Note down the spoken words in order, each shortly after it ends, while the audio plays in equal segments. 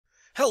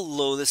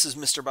Hello, this is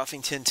Mr.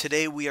 Buffington.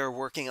 Today we are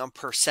working on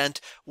percent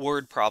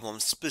word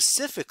problems.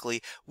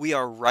 Specifically, we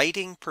are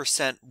writing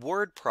percent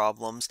word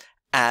problems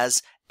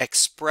as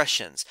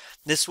expressions.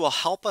 This will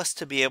help us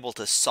to be able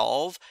to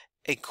solve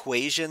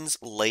equations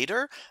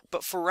later,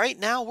 but for right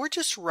now, we're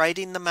just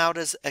writing them out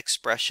as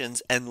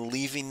expressions and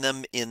leaving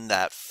them in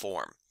that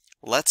form.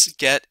 Let's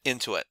get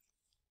into it.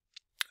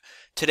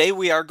 Today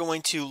we are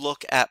going to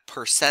look at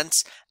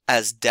percents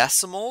as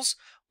decimals,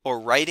 or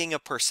writing a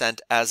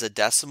percent as a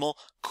decimal.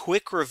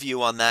 Quick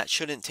review on that,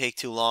 shouldn't take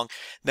too long.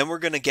 Then we're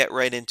going to get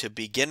right into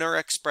beginner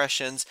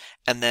expressions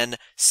and then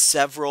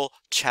several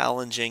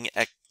challenging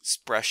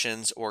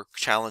expressions or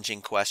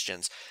challenging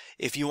questions.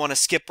 If you want to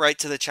skip right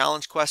to the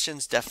challenge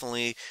questions,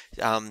 definitely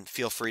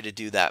feel free to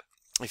do that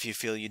if you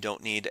feel you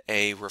don't need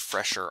a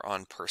refresher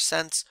on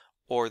percents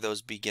or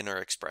those beginner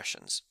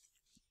expressions.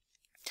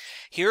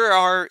 Here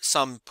are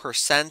some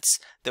percents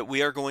that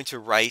we are going to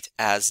write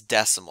as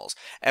decimals.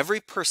 Every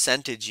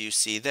percentage you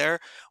see there,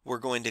 we're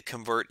going to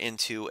convert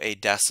into a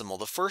decimal.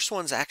 The first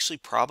one's actually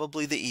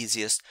probably the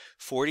easiest.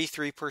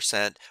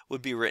 43%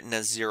 would be written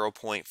as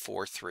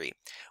 0.43.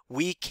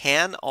 We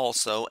can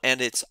also, and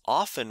it's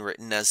often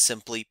written as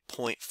simply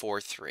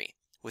 0.43.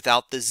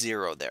 Without the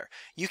zero there.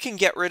 You can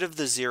get rid of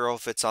the zero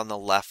if it's on the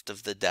left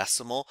of the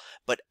decimal,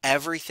 but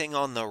everything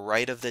on the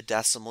right of the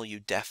decimal you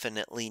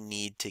definitely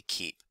need to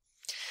keep.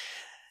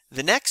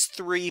 The next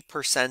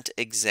 3%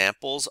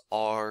 examples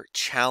are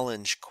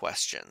challenge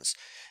questions.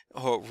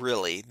 Oh,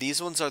 really,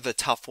 these ones are the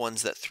tough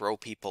ones that throw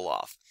people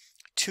off.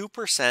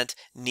 2%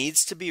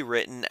 needs to be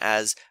written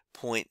as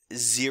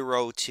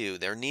 0.02.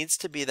 There needs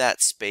to be that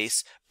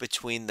space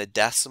between the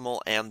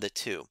decimal and the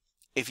 2.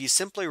 If you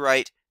simply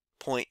write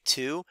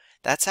 0.2,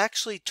 that's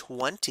actually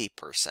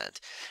 20%,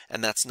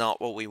 and that's not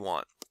what we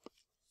want.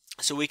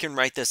 So we can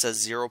write this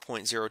as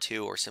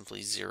 0.02 or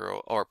simply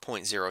 0 or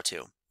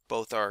 0.02.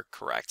 Both are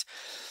correct.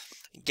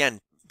 Again,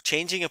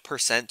 changing a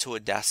percent to a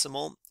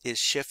decimal is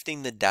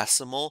shifting the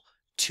decimal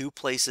 2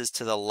 places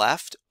to the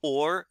left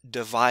or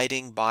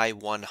dividing by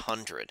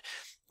 100.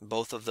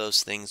 Both of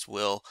those things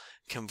will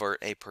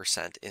convert a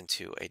percent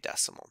into a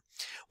decimal.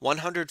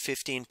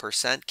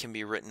 115% can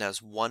be written as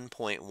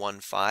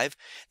 1.15.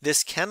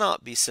 This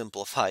cannot be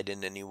simplified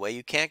in any way.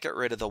 You can't get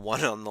rid of the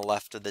 1 on the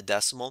left of the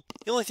decimal.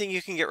 The only thing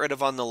you can get rid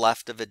of on the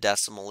left of a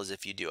decimal is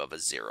if you do have a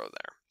 0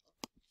 there.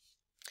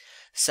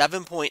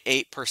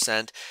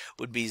 7.8%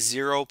 would be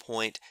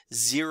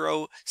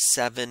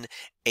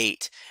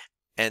 0.078,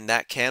 and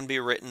that can be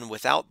written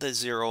without the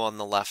 0 on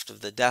the left of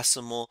the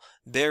decimal.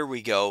 There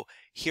we go.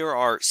 Here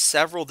are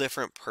several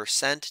different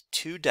percent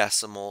to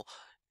decimal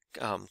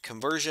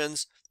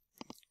conversions.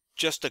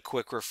 Just a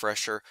quick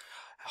refresher.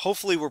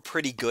 Hopefully we're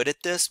pretty good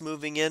at this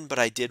moving in, but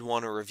I did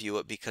want to review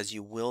it because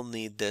you will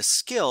need this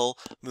skill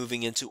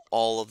moving into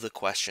all of the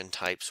question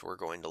types we're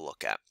going to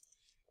look at.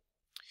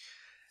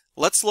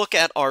 Let's look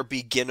at our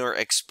beginner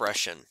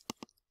expression.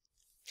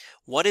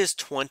 What is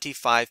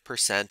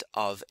 25%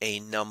 of a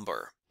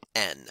number,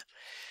 n?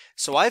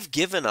 So I've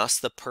given us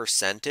the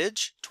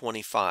percentage,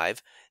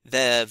 25,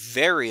 the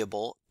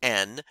variable,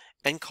 n,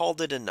 and called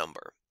it a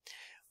number.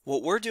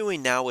 What we're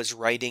doing now is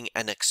writing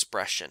an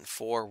expression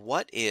for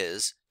what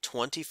is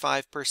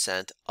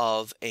 25%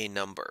 of a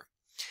number.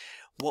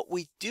 What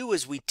we do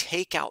is we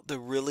take out the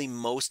really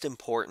most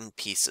important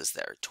pieces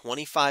there,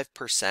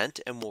 25%,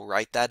 and we'll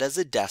write that as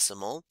a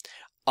decimal.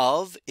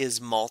 Of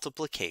is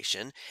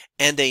multiplication,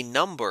 and a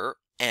number,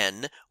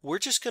 n, we're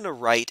just going to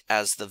write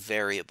as the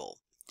variable.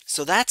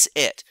 So that's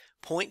it.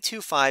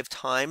 0.25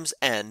 times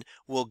n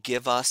will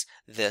give us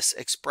this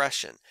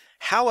expression.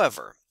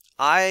 However,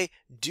 I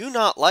do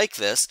not like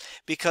this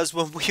because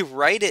when we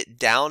write it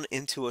down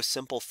into a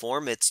simple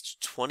form, it's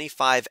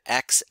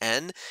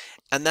 25xn,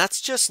 and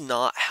that's just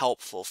not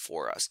helpful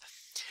for us.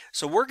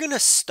 So we're going to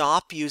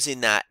stop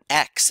using that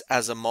x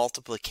as a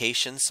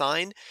multiplication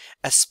sign,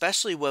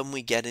 especially when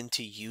we get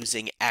into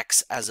using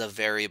x as a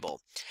variable.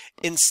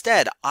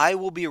 Instead, I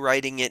will be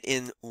writing it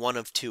in one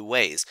of two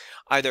ways.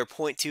 Either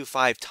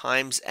 0.25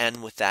 times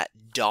n with that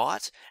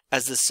dot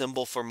as the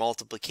symbol for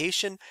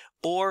multiplication,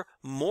 or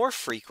more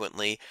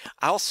frequently,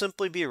 I'll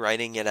simply be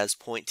writing it as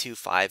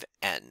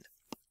 0.25n.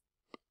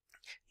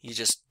 You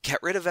just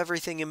get rid of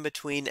everything in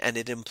between and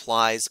it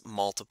implies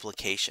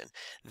multiplication.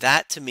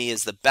 That to me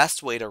is the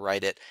best way to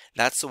write it.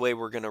 That's the way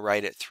we're going to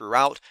write it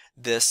throughout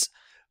this,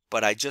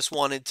 but I just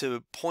wanted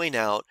to point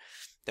out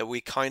that we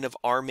kind of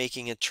are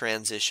making a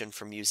transition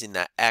from using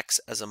that x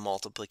as a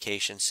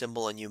multiplication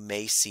symbol, and you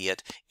may see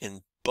it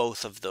in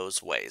both of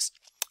those ways.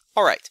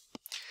 All right.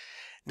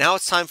 Now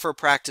it's time for a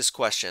practice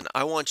question.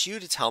 I want you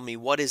to tell me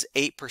what is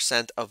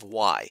 8% of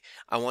y.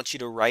 I want you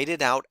to write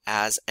it out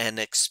as an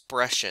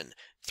expression.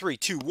 3,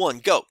 2, 1,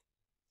 go.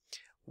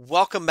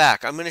 Welcome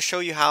back. I'm going to show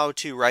you how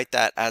to write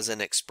that as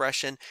an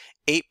expression.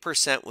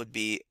 8% would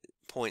be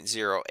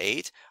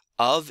 0.08.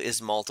 Of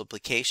is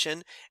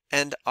multiplication,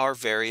 and our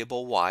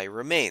variable y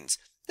remains.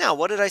 Now,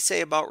 what did I say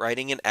about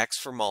writing an x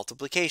for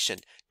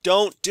multiplication?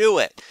 Don't do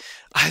it.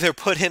 Either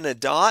put in a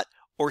dot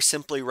or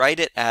simply write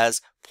it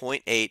as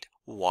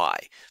 0.8y.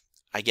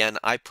 Again,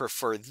 I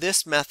prefer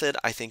this method.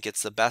 I think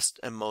it's the best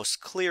and most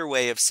clear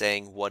way of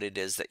saying what it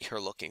is that you're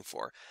looking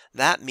for.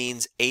 That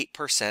means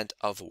 8%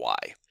 of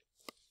y.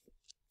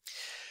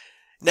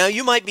 Now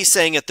you might be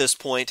saying at this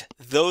point,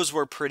 those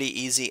were pretty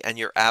easy, and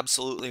you're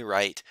absolutely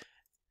right.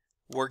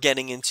 We're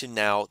getting into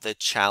now the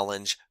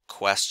challenge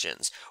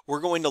questions. We're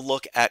going to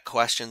look at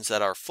questions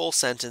that are full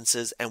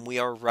sentences, and we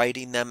are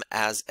writing them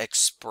as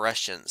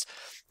expressions.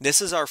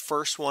 This is our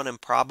first one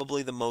and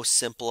probably the most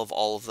simple of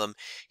all of them.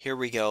 Here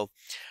we go.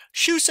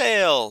 Shoe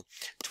sale,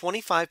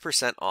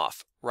 25%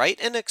 off.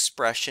 Write an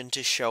expression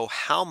to show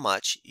how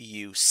much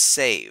you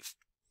save.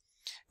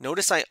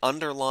 Notice I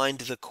underlined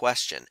the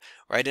question.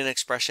 Write an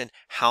expression,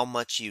 how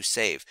much you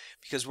save,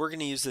 because we're going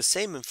to use the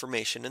same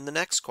information in the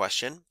next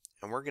question,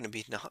 and we're going to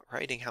be not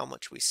writing how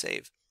much we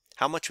save.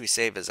 How much we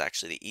save is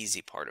actually the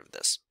easy part of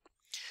this.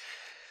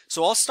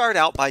 So I'll start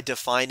out by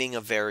defining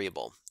a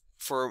variable.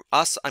 For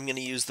us, I'm going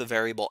to use the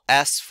variable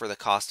S for the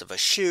cost of a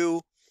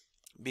shoe,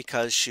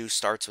 because shoe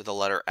starts with the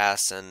letter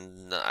S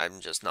and I'm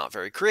just not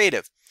very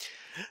creative.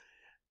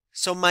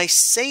 So my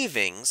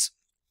savings,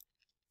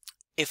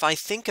 if I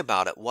think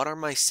about it, what are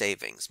my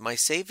savings? My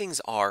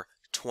savings are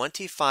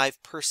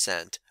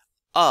 25%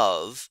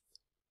 of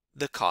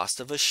the cost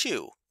of a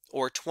shoe,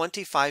 or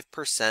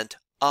 25%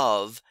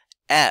 of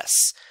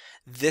S.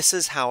 This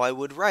is how I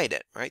would write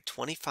it, right?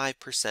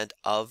 25%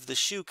 of the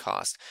shoe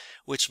cost,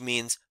 which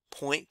means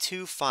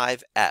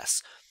 0.25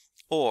 S,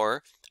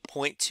 or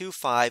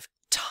 0.25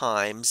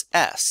 times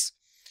S.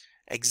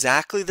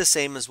 Exactly the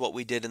same as what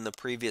we did in the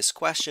previous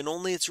question,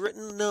 only it's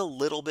written in a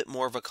little bit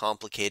more of a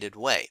complicated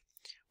way.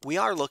 We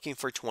are looking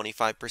for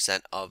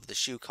 25% of the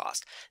shoe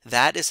cost.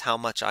 That is how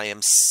much I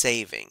am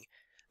saving.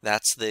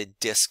 That's the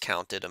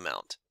discounted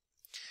amount.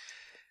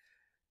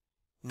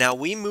 Now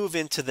we move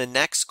into the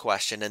next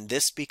question, and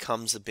this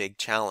becomes a big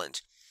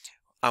challenge.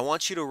 I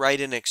want you to write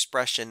an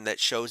expression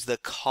that shows the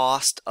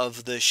cost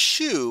of the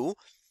shoe,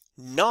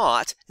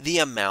 not the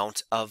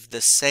amount of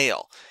the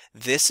sale.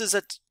 This is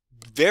a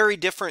very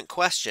different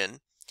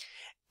question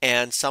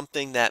and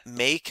something that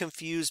may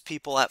confuse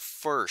people at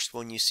first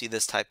when you see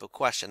this type of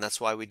question.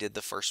 That's why we did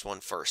the first one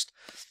first.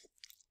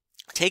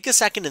 Take a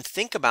second and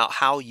think about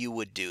how you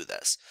would do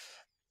this.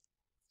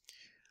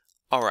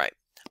 All right,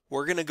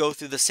 we're going to go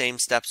through the same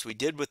steps we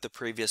did with the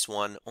previous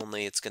one,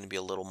 only it's going to be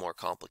a little more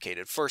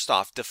complicated. First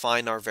off,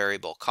 define our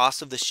variable.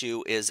 Cost of the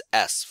shoe is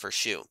S for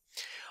shoe.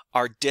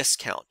 Our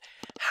discount.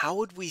 How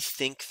would we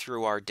think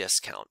through our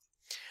discount?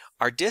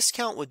 Our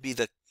discount would be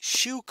the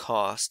shoe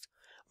cost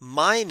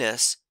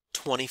minus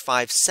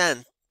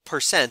 25%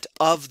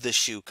 of the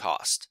shoe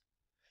cost.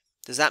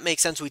 Does that make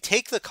sense? We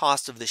take the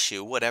cost of the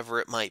shoe, whatever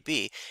it might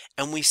be,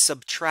 and we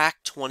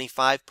subtract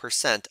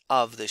 25%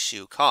 of the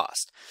shoe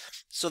cost.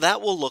 So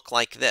that will look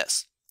like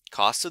this.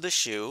 Cost of the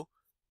shoe,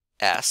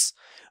 S,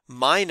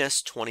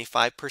 minus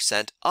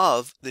 25%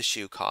 of the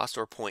shoe cost,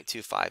 or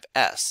 0.25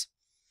 S.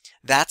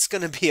 That's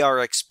going to be our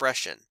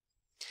expression.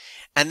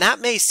 And that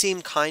may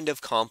seem kind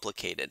of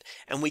complicated,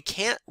 and we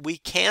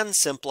can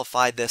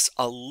simplify this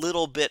a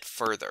little bit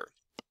further.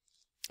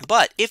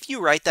 But if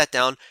you write that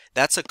down,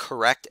 that's a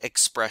correct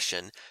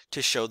expression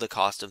to show the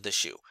cost of the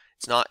shoe.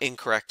 It's not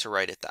incorrect to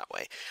write it that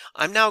way.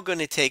 I'm now going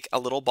to take a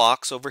little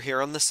box over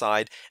here on the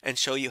side and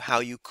show you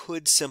how you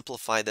could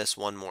simplify this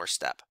one more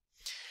step.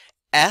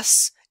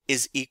 S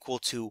is equal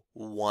to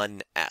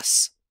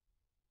 1S.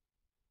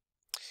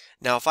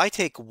 Now if I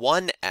take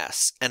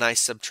 1S and I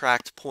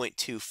subtract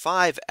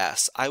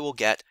 0.25S, I will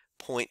get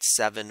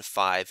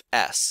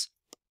 0.75S.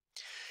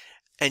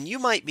 And you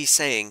might be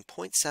saying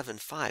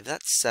 0.75,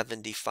 that's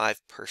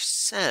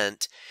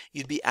 75%.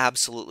 You'd be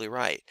absolutely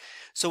right.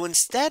 So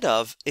instead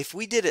of, if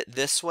we did it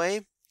this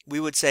way, we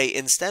would say,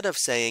 instead of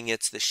saying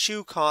it's the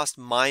shoe cost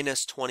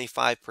minus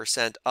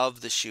 25%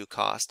 of the shoe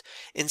cost,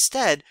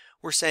 instead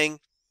we're saying,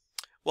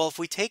 well, if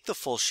we take the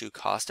full shoe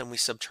cost and we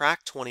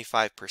subtract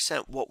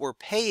 25%, what we're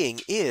paying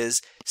is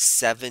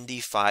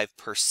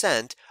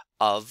 75%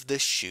 of the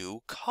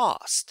shoe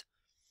cost.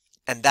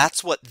 And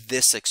that's what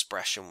this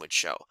expression would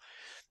show.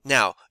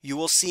 Now, you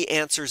will see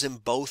answers in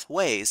both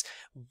ways,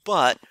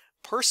 but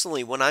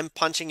personally, when I'm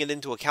punching it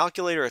into a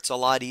calculator, it's a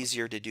lot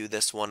easier to do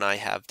this one I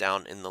have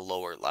down in the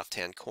lower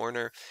left-hand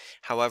corner.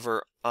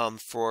 However,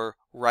 for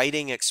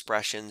writing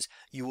expressions,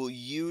 you will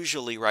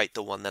usually write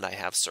the one that I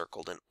have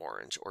circled in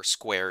orange, or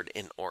squared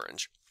in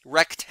orange,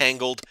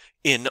 rectangled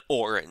in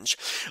orange.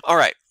 All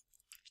right,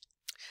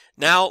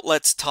 now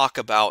let's talk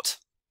about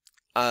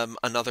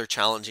another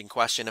challenging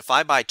question. If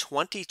I buy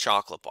 20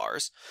 chocolate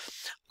bars,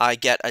 I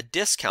get a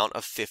discount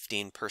of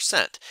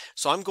 15%.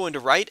 So I'm going to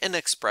write an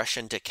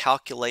expression to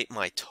calculate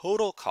my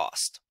total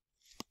cost.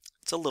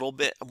 It's a little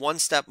bit, one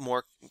step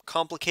more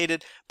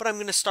complicated, but I'm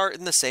going to start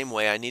in the same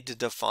way. I need to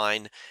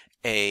define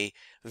a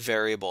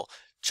variable.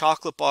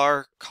 Chocolate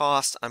bar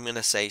cost, I'm going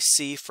to say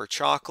C for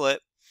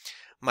chocolate.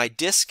 My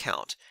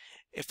discount,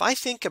 if I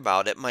think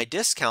about it, my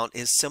discount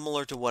is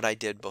similar to what I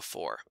did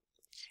before.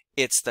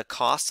 It's the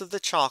cost of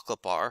the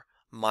chocolate bar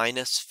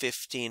minus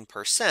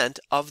 15%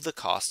 of the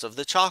cost of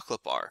the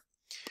chocolate bar.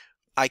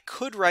 I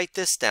could write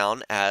this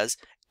down as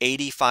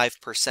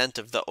 85%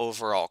 of the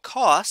overall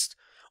cost,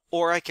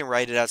 or I can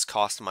write it as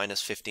cost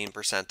minus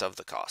 15% of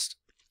the cost.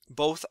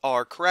 Both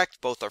are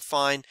correct, both are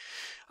fine.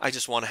 I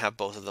just want to have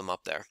both of them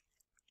up there.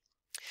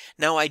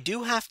 Now I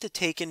do have to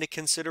take into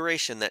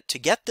consideration that to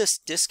get this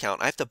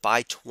discount, I have to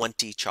buy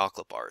 20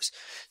 chocolate bars.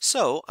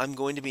 So I'm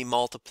going to be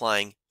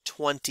multiplying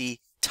 20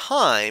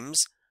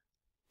 times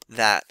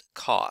that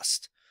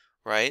cost,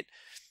 right?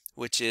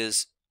 Which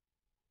is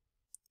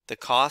the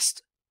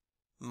cost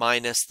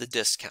minus the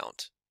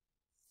discount.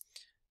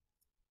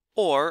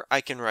 Or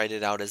I can write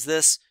it out as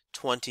this,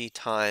 20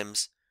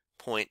 times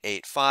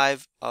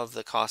 0.85 of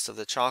the cost of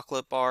the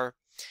chocolate bar.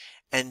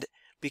 And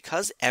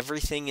because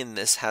everything in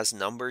this has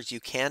numbers, you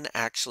can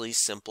actually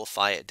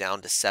simplify it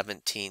down to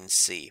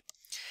 17C.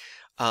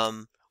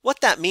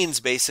 What that means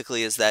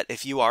basically is that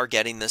if you are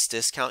getting this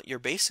discount, you're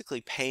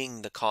basically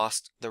paying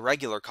the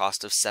regular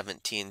cost of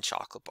 17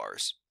 chocolate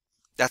bars.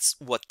 That's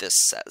what this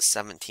says,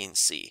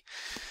 17C.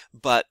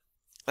 But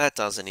that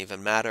doesn't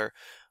even matter.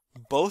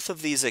 Both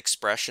of these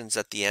expressions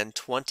at the end,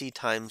 20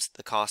 times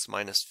the cost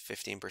minus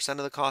 15%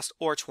 of the cost,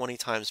 or 20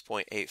 times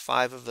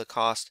 0.85 of the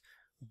cost,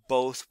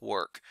 both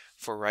work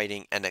for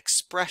writing an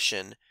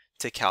expression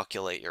to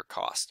calculate your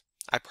cost.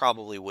 I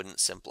probably wouldn't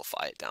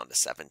simplify it down to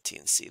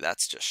 17C.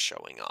 That's just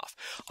showing off.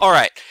 All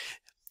right,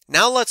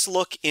 now let's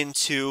look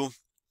into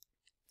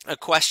a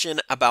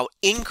question about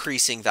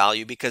increasing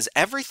value, because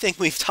everything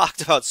we've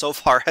talked about so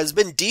far has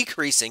been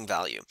decreasing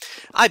value.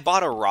 I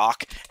bought a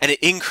rock and it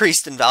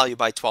increased in value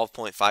by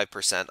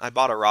 12.5%. I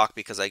bought a rock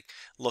because I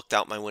looked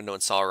out my window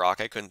and saw a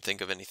rock. I couldn't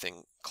think of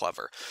anything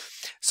clever.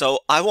 So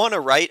I want to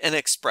write an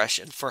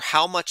expression for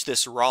how much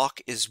this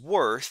rock is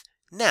worth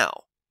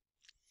now.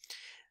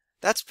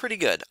 That's pretty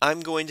good.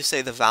 I'm going to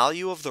say the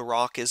value of the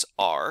rock is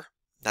R.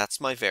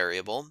 That's my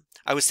variable.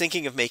 I was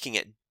thinking of making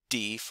it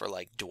D for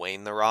like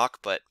Dwayne the Rock,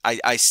 but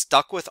I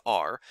stuck with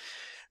R.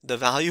 The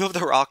value of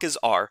the rock is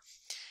R.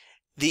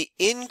 The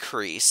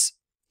increase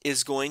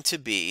is going to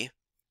be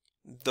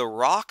the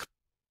rock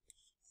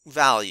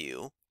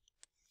value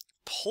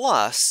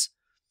plus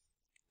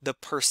the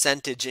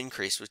percentage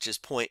increase, which is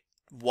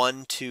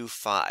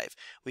 0.125.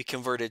 We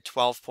converted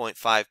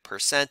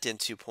 12.5%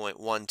 into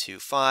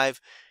 0.125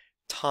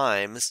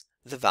 times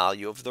the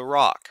value of the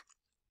rock.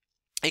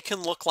 It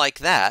can look like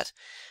that.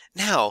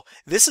 Now,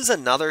 this is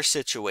another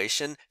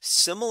situation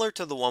similar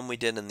to the one we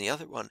did in the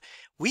other one.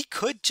 We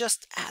could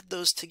just add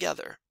those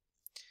together.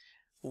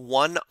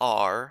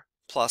 1R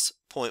plus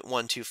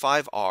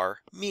 0.125R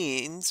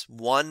means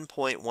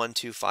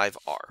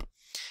 1.125R.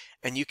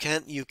 And you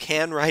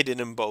can write it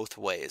in both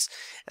ways.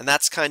 And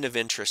that's kind of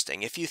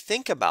interesting. If you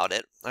think about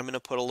it, I'm going to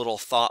put a little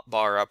thought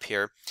bar up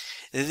here.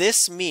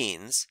 This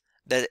means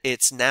that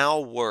it's now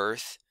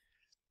worth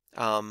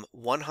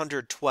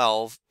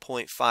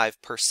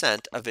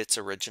 112.5% of its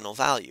original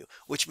value,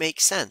 which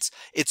makes sense.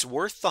 It's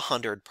worth the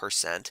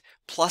 100%,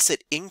 plus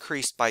it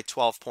increased by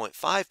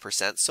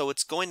 12.5%, so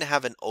it's going to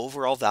have an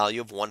overall value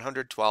of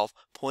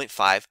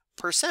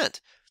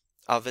 112.5%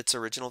 of its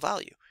original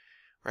value,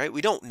 right?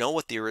 We don't know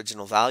what the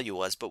original value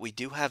was, but we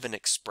do have an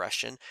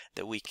expression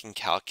that we can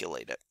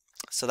calculate it.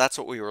 So that's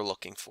what we were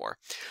looking for.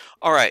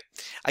 All right,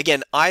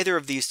 again, either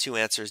of these two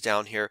answers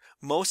down here,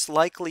 most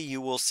likely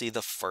you will see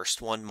the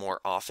first one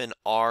more often,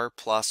 R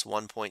plus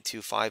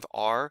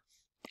 1.25R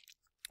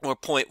or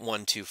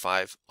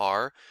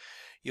 0.125R.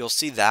 You'll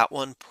see that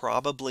one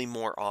probably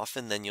more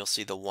often than you'll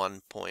see the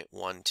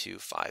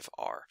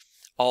 1.125R.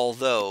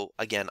 Although,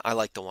 again, I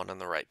like the one on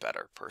the right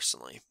better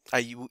personally.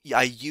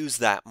 I use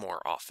that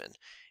more often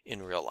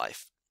in real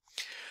life.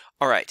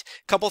 All right,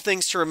 couple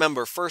things to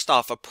remember. First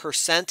off, a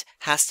percent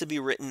has to be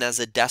written as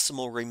a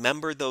decimal.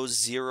 Remember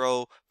those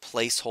zero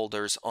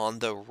placeholders on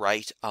the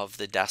right of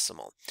the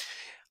decimal.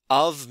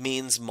 Of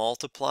means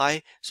multiply.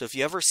 So if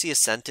you ever see a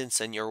sentence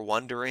and you're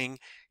wondering,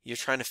 you're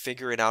trying to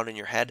figure it out in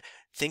your head,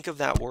 think of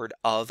that word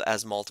of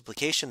as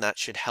multiplication. That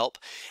should help.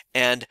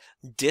 And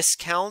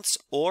discounts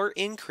or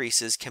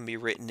increases can be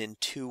written in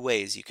two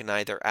ways. You can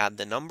either add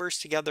the numbers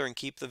together and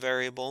keep the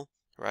variable,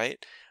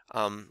 right?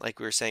 Like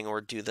we were saying, or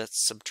do the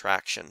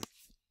subtraction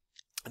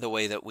the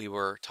way that we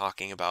were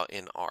talking about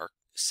in our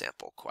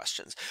sample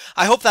questions.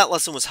 I hope that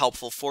lesson was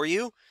helpful for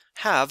you.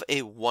 Have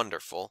a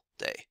wonderful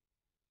day.